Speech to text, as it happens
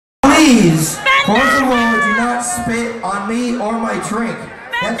please, first of all, do not spit on me or my drink.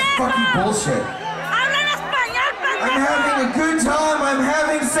 That's fucking bullshit. I'm having a good time. I'm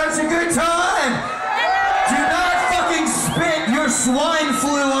having such a good time. Do not fucking spit your swine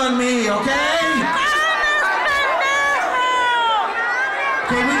flu on me, okay?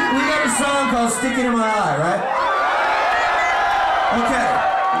 Okay, we got a song called Stick It in My Eye, right? Okay.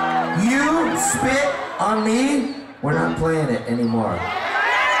 You spit on me, we're not playing it anymore.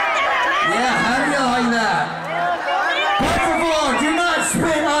 Yeah, how do you like that? Por favor, do not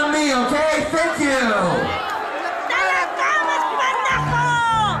spit on me, okay? Thank you.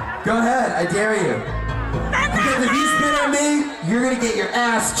 Go ahead, I dare you. Because if you spit on me, you're gonna get your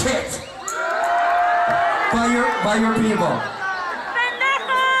ass kicked by your people.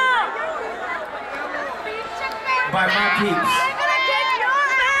 By my peeps.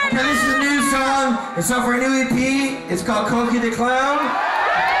 Okay, this is a new song. It's off our new EP. It's called Cokie the Clown.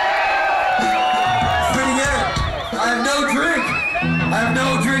 It's pretty good. I have no drink. I have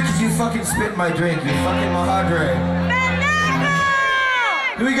no drink because you fucking spit in my drink. You fucking mahadre.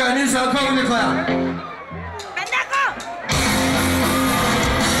 Here we go, new song, Cokie the Clown.